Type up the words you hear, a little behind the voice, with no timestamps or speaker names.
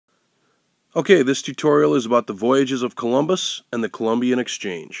Okay, this tutorial is about the voyages of Columbus and the Columbian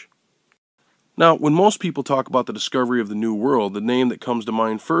Exchange. Now, when most people talk about the discovery of the New World, the name that comes to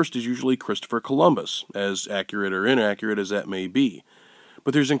mind first is usually Christopher Columbus, as accurate or inaccurate as that may be.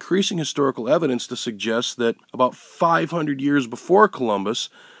 But there's increasing historical evidence to suggest that about 500 years before Columbus,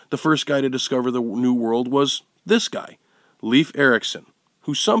 the first guy to discover the New World was this guy, Leif Erikson,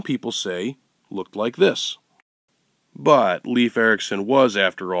 who some people say looked like this. But Leif Erikson was,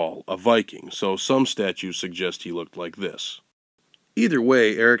 after all, a Viking, so some statues suggest he looked like this. Either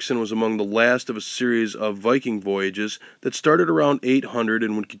way, Erikson was among the last of a series of Viking voyages that started around 800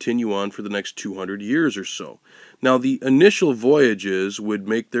 and would continue on for the next 200 years or so. Now, the initial voyages would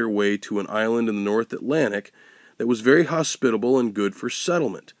make their way to an island in the North Atlantic that was very hospitable and good for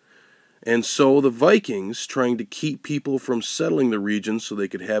settlement. And so the Vikings, trying to keep people from settling the region so they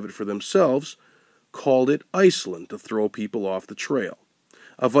could have it for themselves, called it Iceland to throw people off the trail.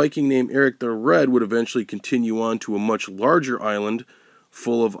 A Viking named Eric the Red would eventually continue on to a much larger island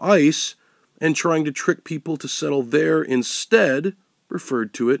full of ice, and trying to trick people to settle there instead,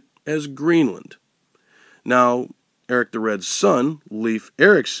 referred to it as Greenland. Now, Eric the Red's son, Leif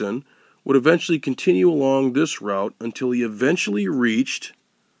Erikson, would eventually continue along this route until he eventually reached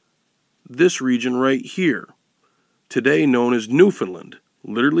this region right here, today known as Newfoundland,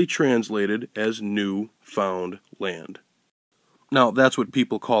 literally translated as New Found Land. Now, that's what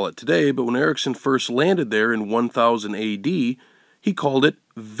people call it today, but when Erikson first landed there in 1000 AD, he called it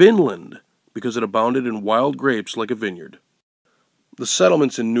Vinland, because it abounded in wild grapes like a vineyard. The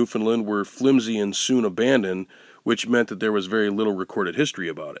settlements in Newfoundland were flimsy and soon abandoned, which meant that there was very little recorded history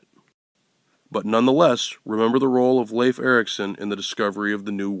about it. But nonetheless, remember the role of Leif Erikson in the discovery of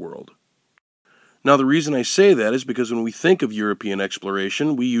the New World. Now, the reason I say that is because when we think of European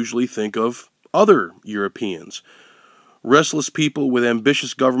exploration, we usually think of other Europeans. Restless people with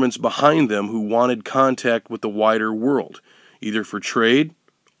ambitious governments behind them who wanted contact with the wider world, either for trade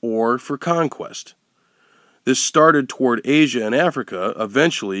or for conquest. This started toward Asia and Africa,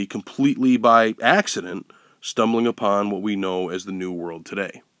 eventually, completely by accident, stumbling upon what we know as the New World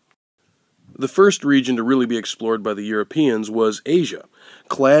today. The first region to really be explored by the Europeans was Asia.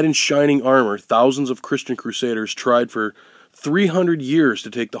 Clad in shining armor, thousands of Christian crusaders tried for 300 years to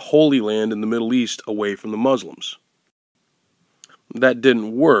take the Holy Land in the Middle East away from the Muslims. That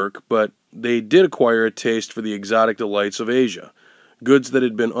didn't work, but they did acquire a taste for the exotic delights of Asia. Goods that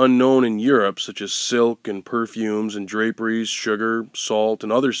had been unknown in Europe, such as silk and perfumes and draperies, sugar, salt,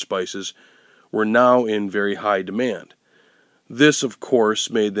 and other spices, were now in very high demand. This, of course,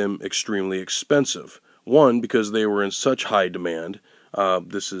 made them extremely expensive. One, because they were in such high demand.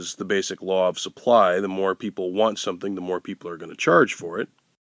 This is the basic law of supply. The more people want something, the more people are going to charge for it.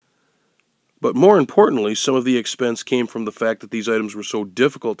 But more importantly, some of the expense came from the fact that these items were so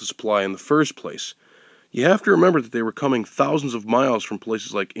difficult to supply in the first place. You have to remember that they were coming thousands of miles from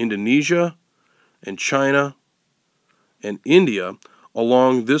places like Indonesia and China and India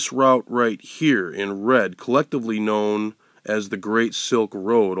along this route right here in red, collectively known as the Great Silk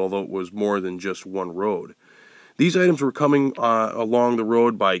Road, although it was more than just one road. These items were coming along the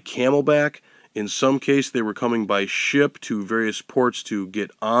road by camelback. In some case, they were coming by ship to various ports to get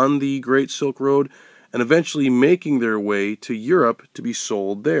on the Great Silk Road, and eventually making their way to Europe to be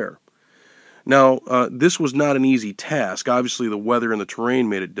sold there. Now, this was not an easy task. Obviously, the weather and the terrain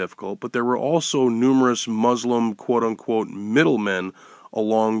made it difficult, but there were also numerous Muslim, quote-unquote, middlemen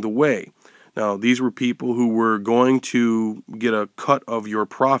along the way. Now, these were people who were going to get a cut of your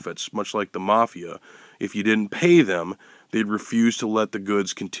profits, much like the mafia. If you didn't pay them, they'd refuse to let the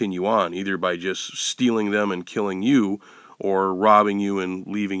goods continue on, either by just stealing them and killing you, or robbing you and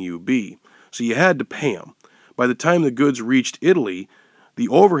leaving you be. So you had to pay them. By the time the goods reached Italy, the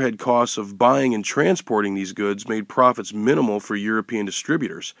overhead costs of buying and transporting these goods made profits minimal for European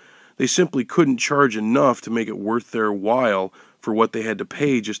distributors. They simply couldn't charge enough to make it worth their while for what they had to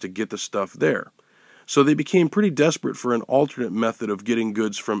pay just to get the stuff there. So they became pretty desperate for an alternate method of getting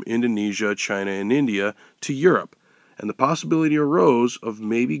goods from Indonesia, China, and India to Europe, and the possibility arose of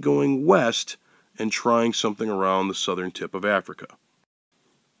maybe going west and trying something around the southern tip of Africa.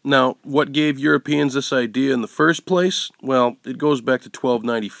 Now, what gave Europeans this idea in the first place? Well, it goes back to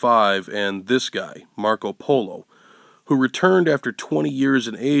 1295 and this guy, Marco Polo, who returned after 20 years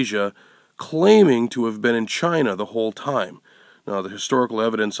in Asia, claiming to have been in China the whole time. Now, the historical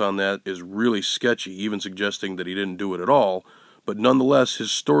evidence on that is really sketchy, even suggesting that he didn't do it at all, but nonetheless,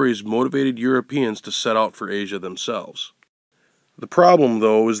 his stories motivated Europeans to set out for Asia themselves. The problem,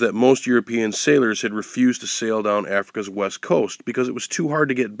 though, is that most European sailors had refused to sail down Africa's west coast because it was too hard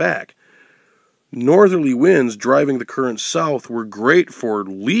to get back. Northerly winds driving the current south were great for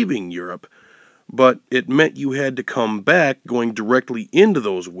leaving Europe, but it meant you had to come back going directly into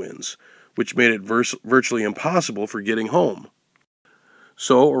those winds, which made it virtually impossible for getting home.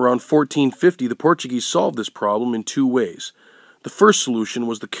 So, around 1450, the Portuguese solved this problem in two ways. The first solution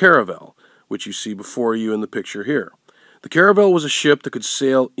was the caravel, which you see before you in the picture here. The caravel was a ship that could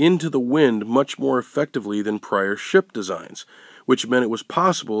sail into the wind much more effectively than prior ship designs, which meant it was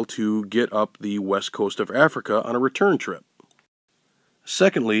possible to get up the west coast of Africa on a return trip.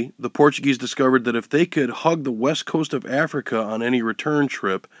 Secondly, the Portuguese discovered that if they could hug the west coast of Africa on any return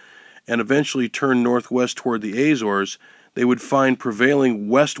trip and eventually turn northwest toward the Azores, they would find prevailing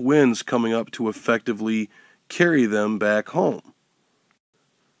west winds coming up to effectively carry them back home.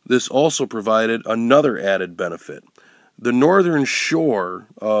 This also provided another added benefit. The northern shore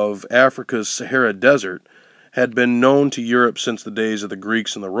of Africa's Sahara Desert had been known to Europe since the days of the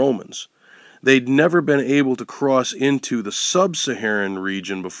Greeks and the Romans. They'd never been able to cross into the sub-Saharan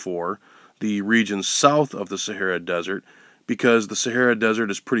region before, the region south of the Sahara Desert, because the Sahara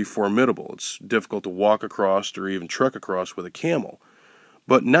Desert is pretty formidable. It's difficult to walk across or even trek across with a camel.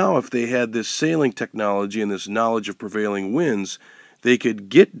 But now if they had this sailing technology and this knowledge of prevailing winds, they could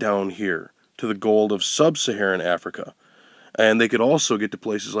get down here to the gold of sub-Saharan Africa. And they could also get to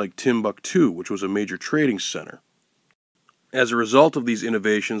places like Timbuktu, which was a major trading center. As a result of these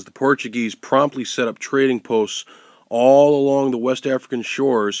innovations, the Portuguese promptly set up trading posts all along the West African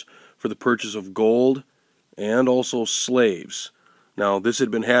shores for the purchase of gold and also slaves. Now, this had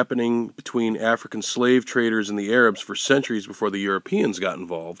been happening between African slave traders and the Arabs for centuries before the Europeans got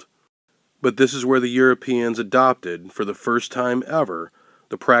involved. But this is where the Europeans adopted, for the first time ever,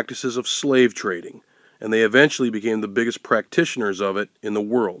 the practices of slave trading, and they eventually became the biggest practitioners of it in the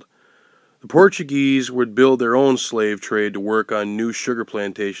world. The Portuguese would build their own slave trade to work on new sugar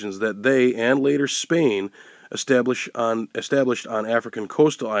plantations that they, and later Spain, established on African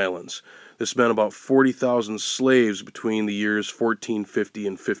coastal islands. This meant about 40,000 slaves between the years 1450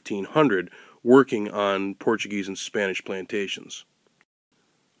 and 1500 working on Portuguese and Spanish plantations.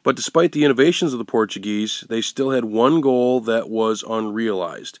 But despite the innovations of the Portuguese, they still had one goal that was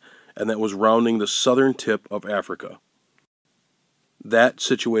unrealized, and that was rounding the southern tip of Africa. That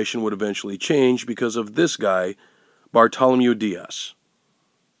situation would eventually change because of this guy, Bartolomeu Dias.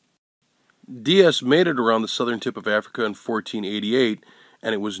 Dias made it around the southern tip of Africa in 1488,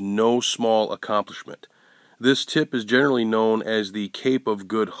 and it was no small accomplishment. This tip is generally known as the Cape of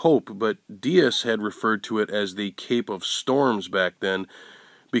Good Hope, but Dias had referred to it as the Cape of Storms back then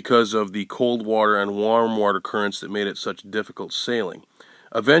because of the cold water and warm water currents that made it such difficult sailing.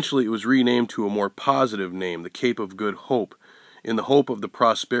 Eventually, it was renamed to a more positive name, the Cape of Good Hope, in the hope of the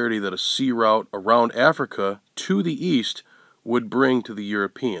prosperity that a sea route around Africa to the east would bring to the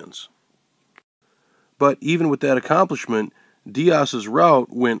Europeans. But even with that accomplishment, Dias's route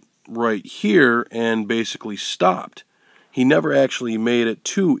went right here and basically stopped. He never actually made it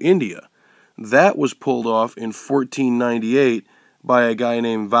to India. That was pulled off in 1498 by a guy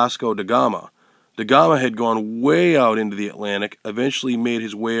named Vasco da Gama. Da Gama had gone way out into the Atlantic, eventually made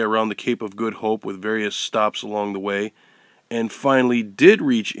his way around the Cape of Good Hope with various stops along the way, and finally did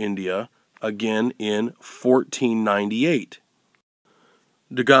reach India again in 1498.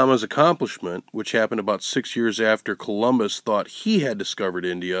 Da Gama's accomplishment, which happened about 6 years after Columbus thought he had discovered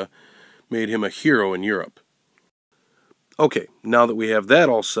India, made him a hero in Europe. Okay, now that we have that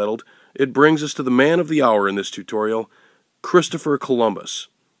all settled, it brings us to the man of the hour in this tutorial, Christopher Columbus.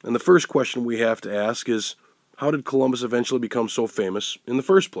 And the first question we have to ask is, how did Columbus eventually become so famous in the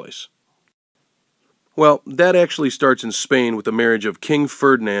first place? Well, that actually starts in Spain with the marriage of King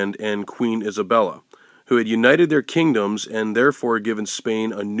Ferdinand and Queen Isabella, who had united their kingdoms and therefore given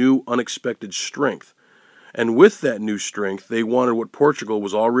Spain a new unexpected strength. And with that new strength, they wanted what Portugal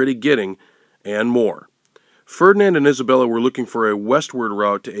was already getting, and more. Ferdinand and Isabella were looking for a westward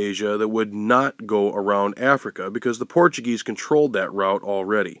route to Asia that would not go around Africa, because the Portuguese controlled that route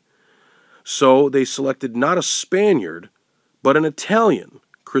already. So they selected not a Spaniard, but an Italian,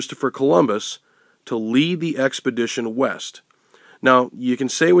 Christopher Columbus, to lead the expedition west. Now, you can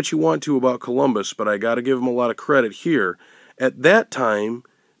say what you want to about Columbus, but I got to give him a lot of credit here. At that time,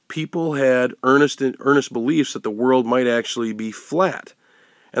 people had earnest beliefs that the world might actually be flat.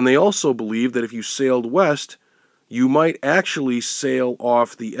 And they also believed that if you sailed west, you might actually sail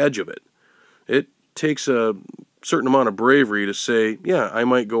off the edge of it. It takes a certain amount of bravery to say, yeah, I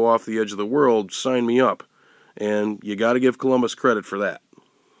might go off the edge of the world, sign me up. And you got to give Columbus credit for that.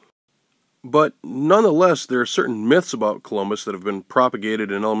 But nonetheless, there are certain myths about Columbus that have been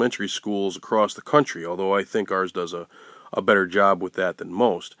propagated in elementary schools across the country, although I think ours does a better job with that than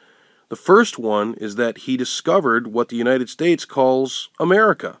most. The first one is that he discovered what the United States calls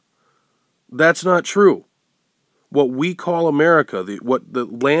America. That's not true. What we call America, what the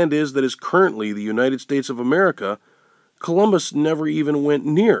land is that is currently the United States of America, Columbus never even went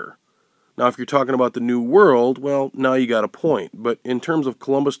near. Now, if you're talking about the New World, well, now you got a point. But in terms of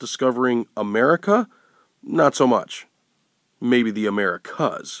Columbus discovering America, not so much. Maybe the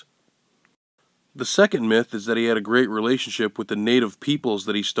Americas. The second myth is that he had a great relationship with the native peoples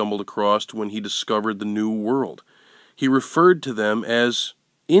that he stumbled across when he discovered the New World. He referred to them as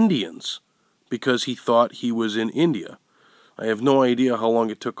Indians because he thought he was in India. I have no idea how long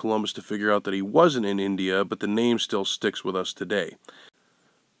it took Columbus to figure out that he wasn't in India, but the name still sticks with us today.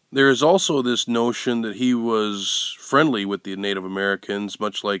 There is also this notion that he was friendly with the Native Americans,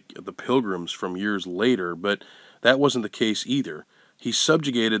 much like the Pilgrims from years later, but that wasn't the case either. He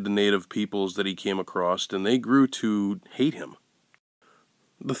subjugated the native peoples that he came across, and they grew to hate him.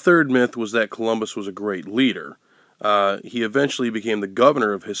 The third myth was that Columbus was a great leader. He eventually became the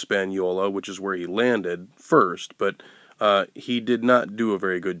governor of Hispaniola, which is where he landed first, but he did not do a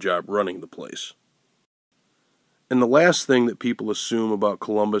very good job running the place. And the last thing that people assume about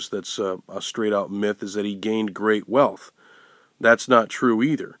Columbus that's a straight-out myth is that he gained great wealth. That's not true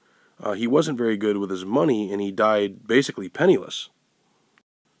either. He wasn't very good with his money, and he died basically penniless.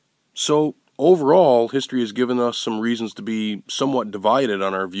 So, overall, history has given us some reasons to be somewhat divided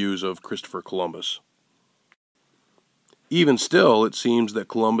on our views of Christopher Columbus. Even still, it seems that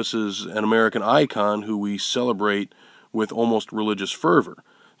Columbus is an American icon who we celebrate with almost religious fervor.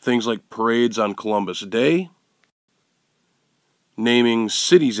 Things like parades on Columbus Day, naming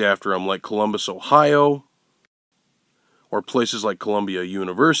cities after him like Columbus, Ohio, or places like Columbia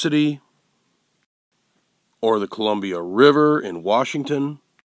University, or the Columbia River in Washington,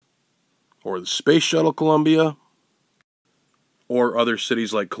 or the Space Shuttle Columbia, or other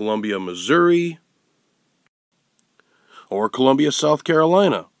cities like Columbia, Missouri, or Columbia, South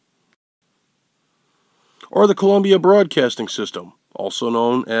Carolina, or the Columbia Broadcasting System, also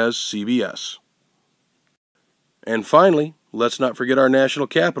known as CBS. And finally, let's not forget our national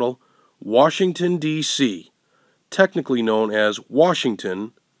capital, Washington, D.C., technically known as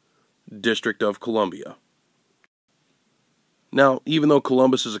Washington, District of Columbia. Now, even though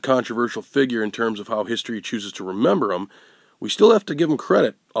Columbus is a controversial figure in terms of how history chooses to remember him, we still have to give him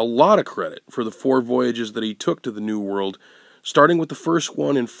credit, a lot of credit, for the 4 voyages that he took to the New World, starting with the first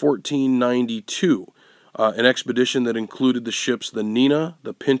one in 1492, an expedition that included the ships the Nina,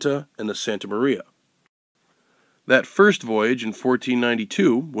 the Pinta, and the Santa Maria. That first voyage in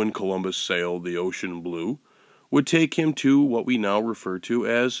 1492, when Columbus sailed the ocean blue, would take him to what we now refer to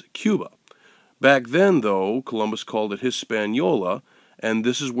as Cuba. Back then, though, Columbus called it Hispaniola, and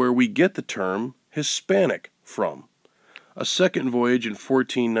this is where we get the term Hispanic from. A second voyage in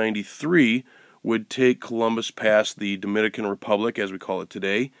 1493 would take Columbus past the Dominican Republic, as we call it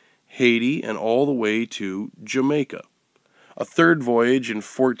today, Haiti, and all the way to Jamaica. A third voyage in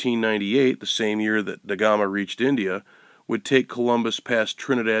 1498, the same year that Da Gama reached India, would take Columbus past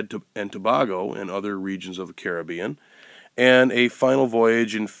Trinidad and Tobago and other regions of the Caribbean, and a final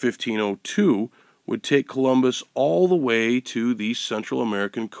voyage in 1502 would take Columbus all the way to the Central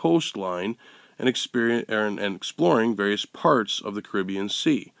American coastline and exploring various parts of the Caribbean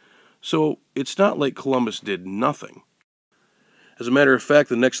Sea. So it's not like Columbus did nothing. As a matter of fact,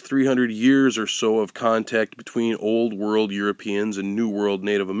 the next 300 years or so of contact between Old World Europeans and New World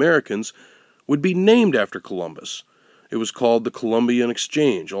Native Americans would be named after Columbus. It was called the Columbian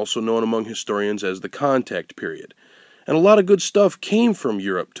Exchange, also known among historians as the Contact Period. And a lot of good stuff came from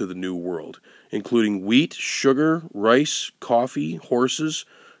Europe to the New World, including wheat, sugar, rice, coffee, horses,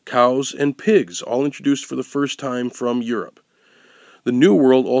 cows, and pigs, all introduced for the first time from Europe. The New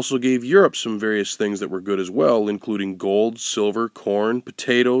World also gave Europe some various things that were good as well, including gold, silver, corn,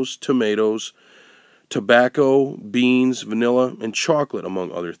 potatoes, tomatoes, tobacco, beans, vanilla, and chocolate,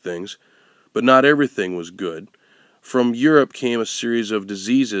 among other things. But not everything was good. From Europe came a series of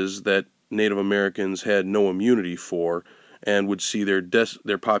diseases that Native Americans had no immunity for and would see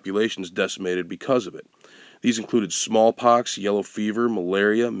their populations decimated because of it. These included smallpox, yellow fever,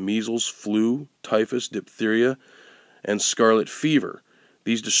 malaria, measles, flu, typhus, diphtheria, and scarlet fever.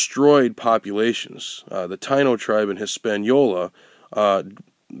 These destroyed populations. The Taino tribe in Hispaniola,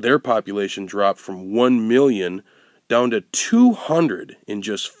 their population dropped from 1 million down to 200 in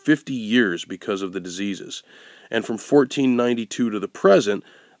just 50 years because of the diseases. And from 1492 to the present,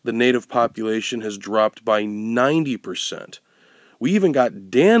 the native population has dropped by 90%. We even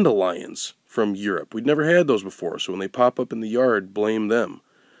got dandelions from Europe. We'd never had those before, so when they pop up in the yard, blame them.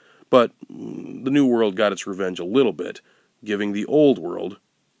 But the New World got its revenge a little bit, giving the Old World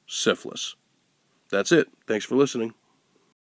syphilis. That's it. Thanks for listening.